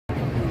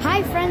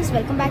friends,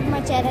 welcome back to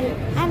my channel.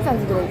 I am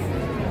from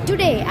Grove.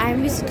 Today I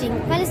am visiting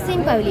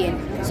Palestine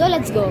Pavilion. So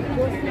let's go.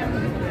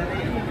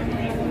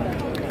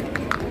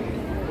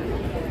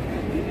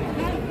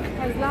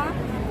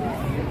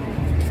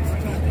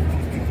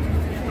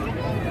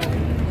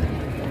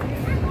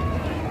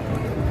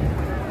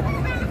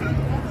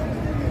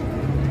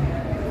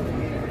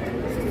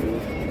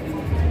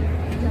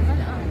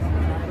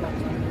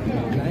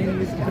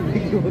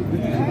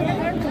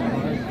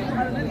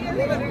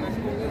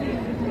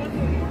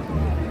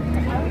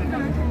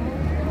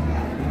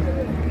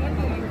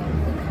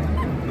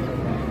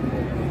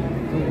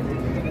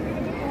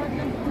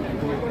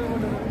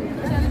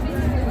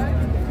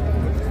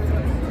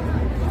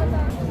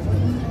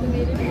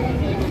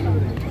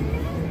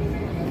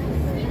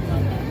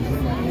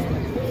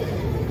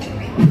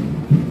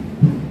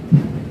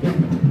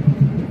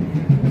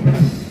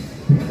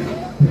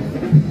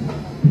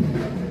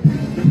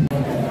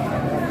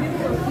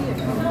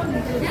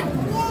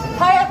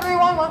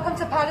 Welcome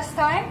to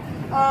Palestine.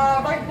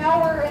 Right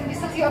now we're in the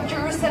city of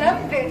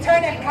Jerusalem, the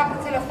eternal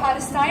capital of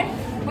Palestine.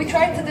 We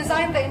tried to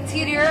design the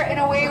interior in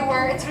a way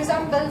where it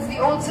resembles the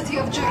old city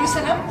of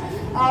Jerusalem.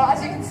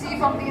 As you can see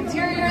from the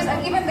interiors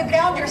and even the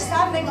ground you're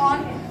standing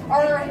on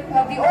are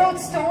the old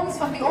stones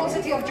from the old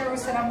city of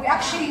Jerusalem. We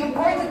actually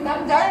imported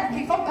them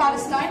directly from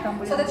Palestine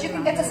so that you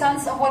can get a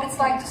sense of what it's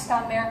like to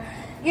stand there.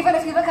 Even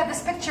if you look at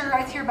this picture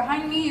right here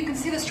behind me, you can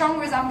see the strong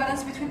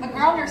resemblance between the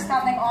ground you're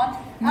standing on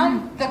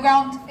and the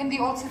ground in the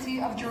old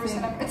city of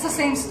Jerusalem. It's the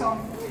same stone.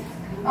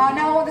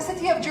 Now, the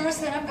city of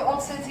Jerusalem, the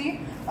old city,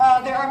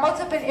 there are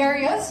multiple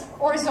areas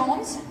or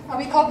zones.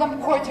 We call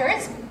them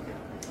quarters.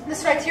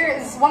 This right here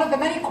is one of the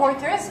many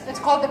quarters. It's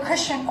called the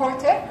Christian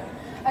quarter.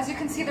 As you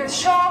can see, there's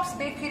shops,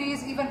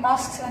 bakeries, even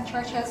mosques and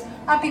churches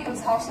and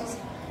people's houses.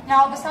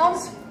 Now, the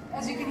sounds,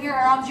 as you can hear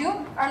around you,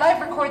 are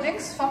live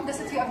recordings from the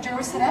city of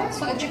Jerusalem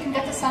so that you can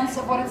get a sense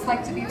of what it's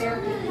like to be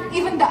there.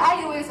 Even the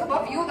alleyways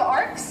above you, the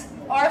arcs,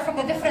 are from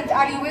the different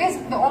alleyways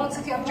in the old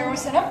city of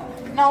Jerusalem.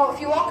 Now, if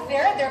you walk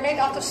there, they're made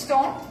out of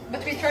stone,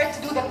 but we tried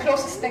to do the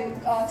closest thing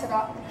to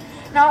that.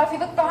 Now, if you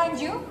look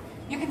behind you,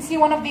 you can see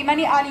one of the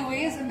many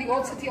alleyways in the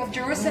old city of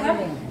Jerusalem.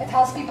 It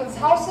has people's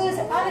houses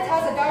and it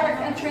has a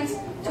direct entrance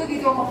to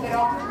the Dome of the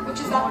Rock, which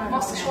is that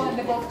mosque shown in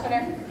the gold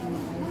color.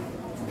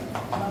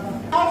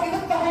 Now, if you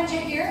look behind you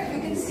here,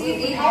 you can see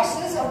the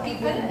houses of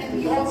people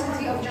in the old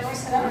city of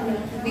Jerusalem.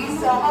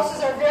 These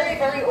houses are very,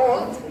 very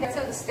old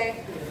till this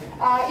day.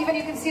 Even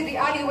you can see the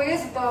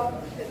alleyways,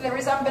 the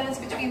resemblance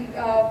between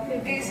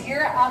these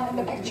here and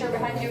in the picture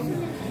behind you.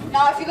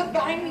 Now, if you look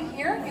behind me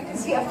here, you can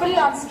see a full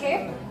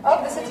landscape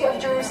of the city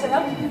of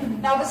Jerusalem.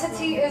 Now, the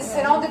city is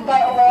surrounded by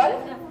a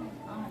wall,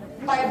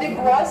 by a big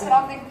wall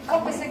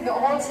encompassing the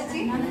whole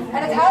city,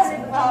 and it has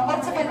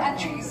multiple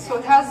entries. So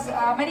it has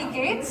many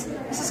gates.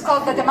 This is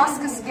called the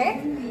Damascus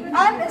Gate,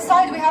 and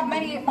inside we have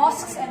many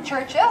mosques and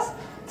churches.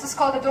 This is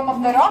called the Dome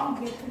of the Rock,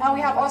 and we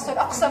have also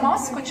Al-Aqsa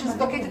Mosque, which is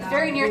located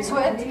very near to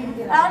it,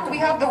 and we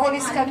have the holy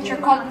sculpture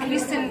called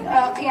Kilis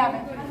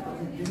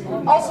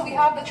al-Qiyamah. Also, we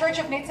have the Church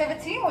of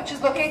Nativity, which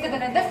is located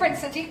in a different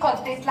city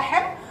called Beit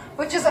Lahem,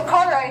 which is a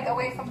car ride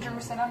away from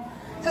Jerusalem.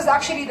 This is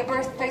actually the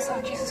birthplace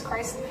of Jesus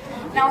Christ.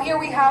 Now here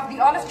we have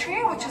the olive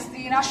tree, which is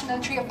the national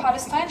tree of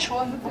Palestine,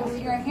 shown both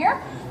here and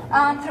here.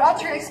 And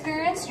throughout your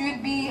experience,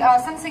 you'll be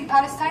sensing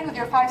Palestine with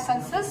your 5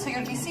 senses. So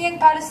you'll be seeing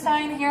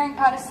Palestine, hearing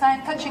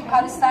Palestine, touching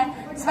Palestine,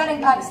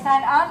 smelling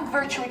Palestine, and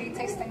virtually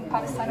tasting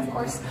Palestine, of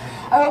course.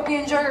 I hope you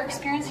enjoy your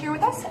experience here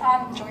with us,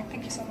 and enjoy.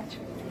 Thank you so much.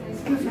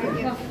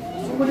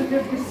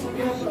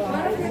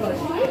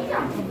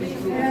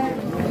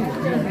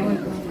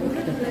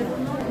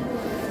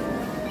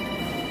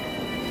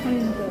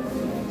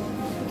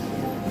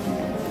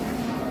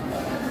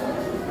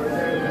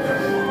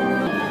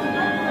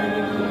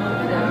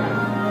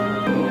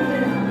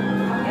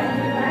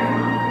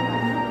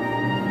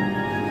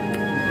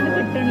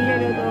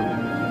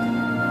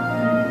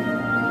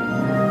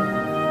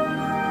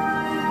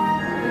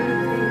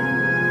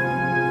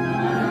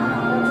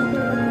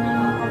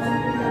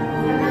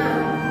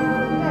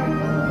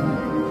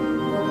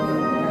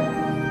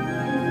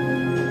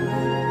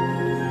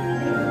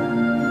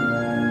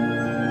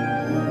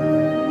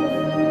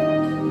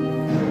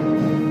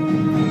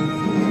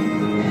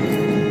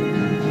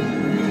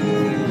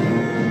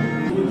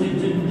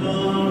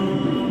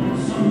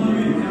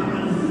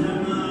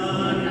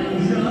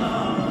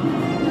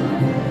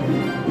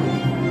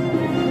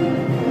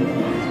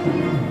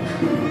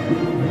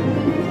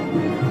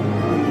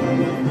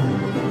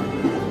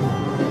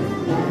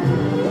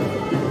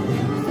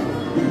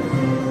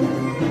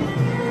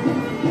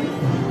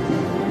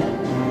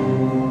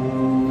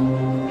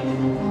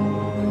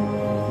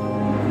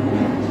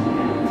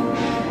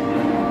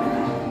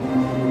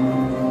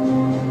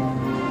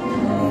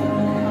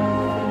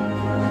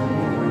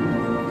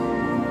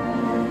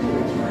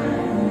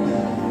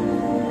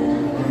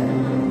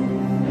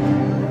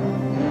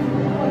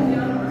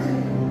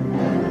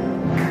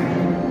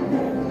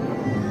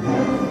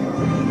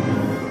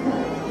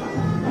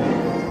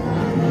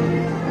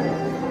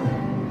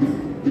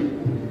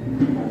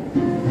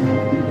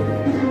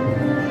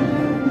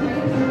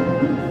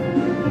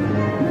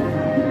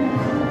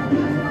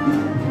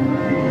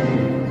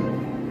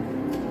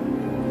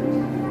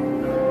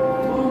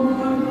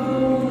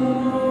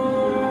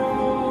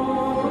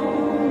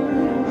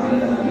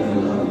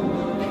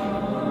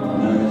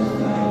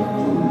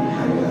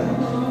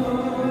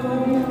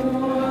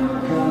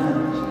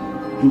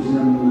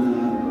 تسمى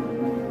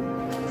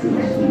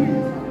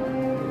فلسطين،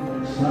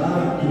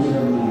 صارت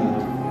تسمى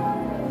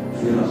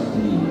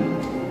فلسطين.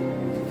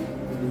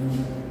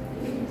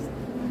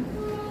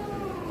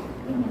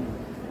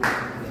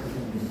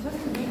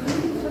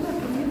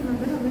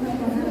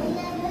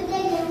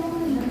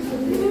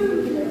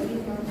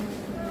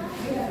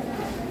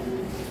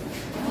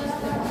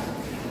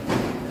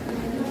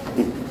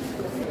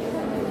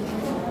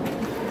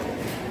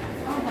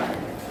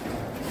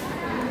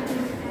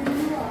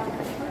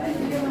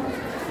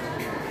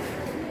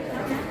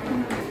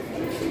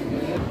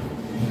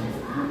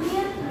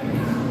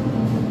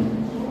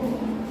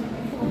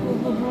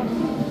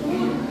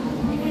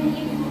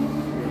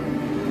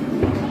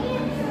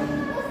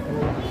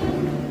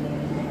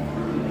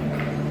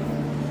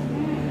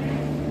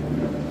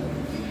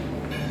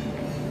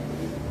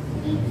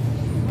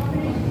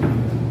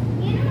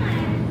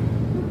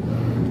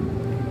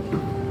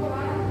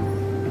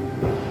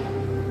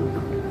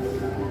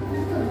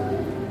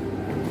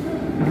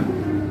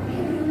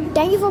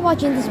 Thank you for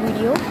watching this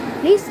video.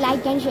 Please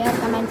like and share,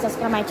 comment,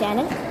 subscribe my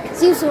channel.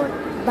 See you soon.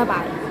 Bye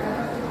bye.